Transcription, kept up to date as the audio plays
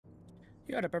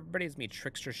Yo, what up, everybody? It's me,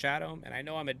 Trickster Shadow, and I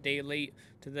know I'm a day late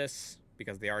to this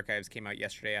because the archives came out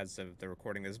yesterday as of the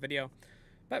recording of this video,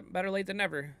 but better late than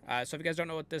never. So if you guys don't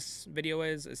know what this video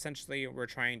is, essentially we're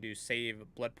trying to save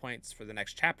blood points for the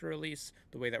next chapter release,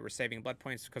 the way that we're saving blood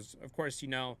points, because of course, we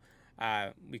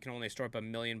can only store up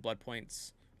 1,000,000 blood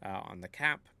points on the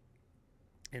cap,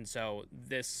 and so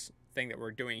this thing that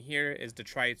we're doing here is to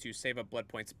try to save up blood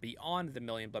points beyond the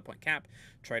 1,000,000 blood point cap,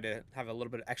 try to have a little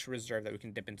bit of extra reserve that we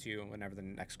can dip into whenever the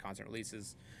next content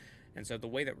releases. And so the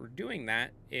way that we're doing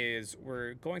that is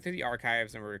we're going through the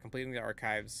archives and we're completing the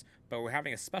archives, but we're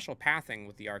having a special pathing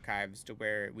with the archives to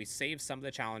where we save some of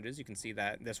the challenges. You can see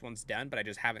that this one's done, but I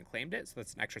just haven't claimed it. So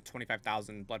that's an extra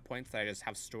 25,000 blood points that I just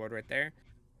have stored right there.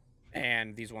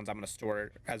 And these ones I'm going to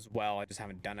store as well. I just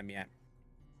haven't done them yet.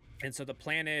 And so the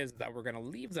plan is that we're going to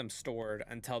leave them stored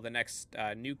until the next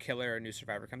new killer or new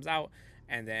survivor comes out.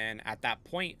 And then at that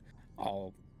point,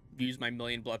 I'll use my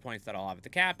 1,000,000 blood points that I'll have at the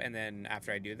cap. And then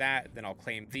after I do that, then I'll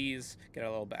claim these, get a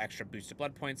little bit extra boosted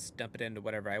blood points, dump it into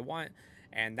whatever I want.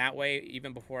 And that way,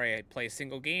 even before I play a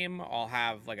single game, I'll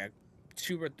have like a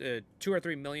 2 or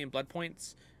 3 million blood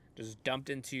points just dumped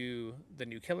into the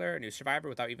new killer, new survivor,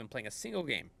 without even playing a single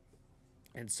game.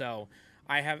 And so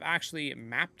I have actually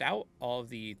mapped out all of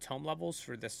the tome levels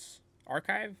for this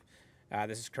archive.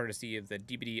 This is courtesy of the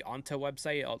DBD Onto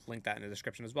website. I'll link that in the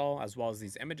description as well as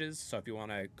these images. So if you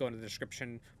want to go into the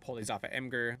description, pull these off at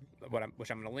Imgur,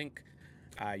 which I'm going to link.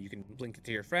 You can link it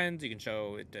to your friends. You can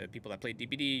show it to people that play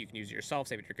DBD. You can use it yourself,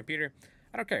 save it to your computer.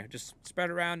 I don't care. Just spread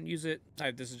it around, use it.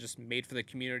 This is just made for the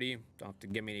community. Don't have to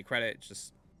give me any credit. It's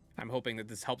just I'm hoping that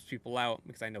this helps people out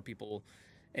because I know people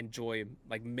enjoy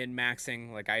like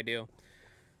min-maxing like I do.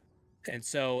 And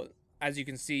so as you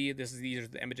can see, these are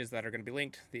the images that are going to be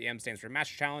linked. The M stands for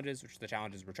master challenges, which are the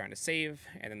challenges we're trying to save,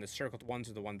 and then the circled ones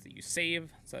are the ones that you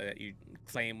save so that you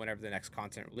claim whenever the next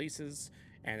content releases,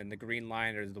 and then the green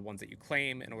line are the ones that you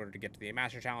claim in order to get to the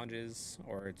master challenges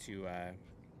or to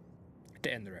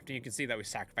end the rift. And you can see that we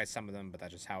sacrificed some of them, but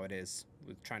that's just how it is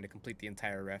with trying to complete the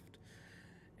entire rift.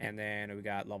 And then we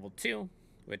got level 2,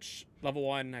 which level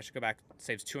 1, I should go back,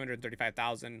 saves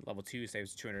 235,000. Level 2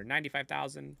 saves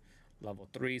 295,000. Level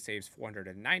 3 saves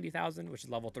 490,000, which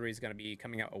level 3 is going to be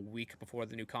coming out a week before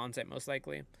the new content, most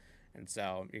likely. And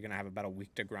so you're going to have about a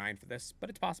week to grind for this, but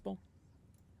it's possible.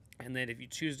 And then if you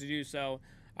choose to do so,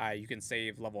 you can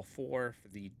save level 4 for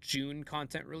the June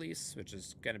content release, which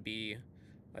is going to be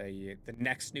the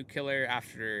next new killer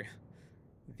after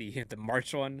the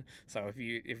March one. So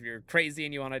if you're crazy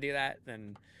and you want to do that,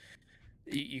 then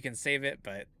you can save it.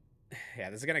 But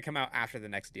yeah, this is going to come out after the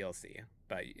next DLC.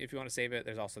 But if you want to save it,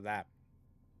 there's also that.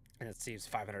 And it saves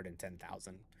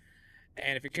 510,000.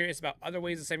 And if you're curious about other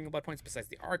ways of saving blood points besides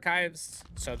the archives,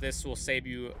 so this will save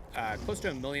you close to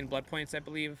 1,000,000 blood points, I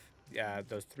believe.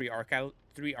 Those three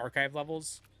archive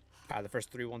levels, the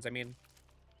first 3 ones, I mean.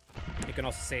 You can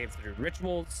also save through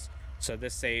rituals. So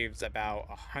this saves about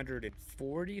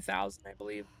 140,000, I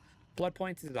believe. Blood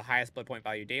points is the highest blood point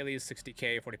value dailies,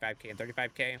 60k, 45k, and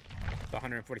 35k. So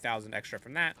 140,000 extra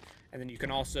from that. And then you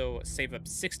can also save up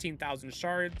 16,000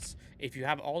 shards. If you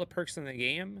have all the perks in the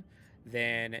game,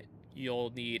 then you'll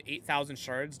need 8,000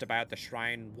 shards to buy out the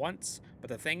shrine once. But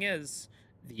the thing is,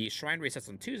 the shrine resets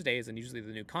on Tuesdays, and usually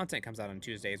the new content comes out on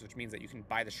Tuesdays, which means that you can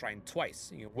buy the shrine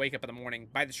twice. You can wake up in the morning,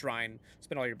 buy the shrine,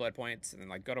 spend all your blood points, and then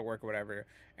like go to work or whatever,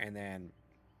 and then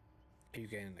you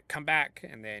can come back,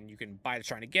 and then you can buy the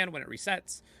shrine again when it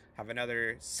resets, have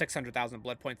another 600,000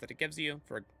 blood points that it gives you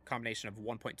for a combination of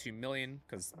 1.2 million,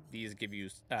 because these give you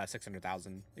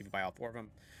 600,000 if you buy all 4 of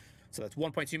them. So that's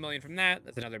 1.2 million from that.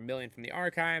 That's another 1,000,000 from the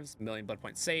archives, 1,000,000 blood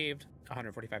points saved,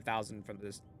 145,000 from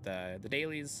the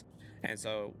dailies. And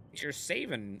so you're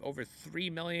saving over 3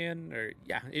 million, or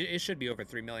yeah, it should be over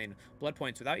 3 million blood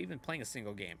points without even playing a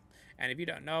single game. And if you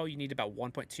don't know, you need about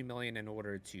 1.2 million in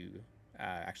order to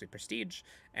actually prestige.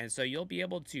 And so you'll be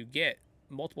able to get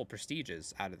multiple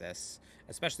prestiges out of this,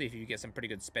 especially if you get some pretty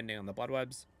good spending on the blood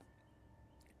webs.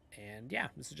 And yeah,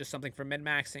 this is just something for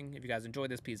min-maxing. If you guys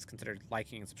enjoyed this, please consider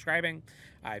liking and subscribing.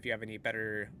 If you have any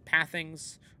better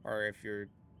pathings, or if you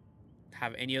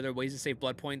have any other ways to save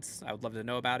blood points, I would love to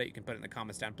know about it. You can put it in the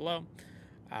comments down below.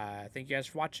 Thank you guys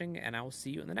for watching, and I will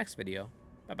see you in the next video.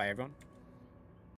 Bye-bye, everyone.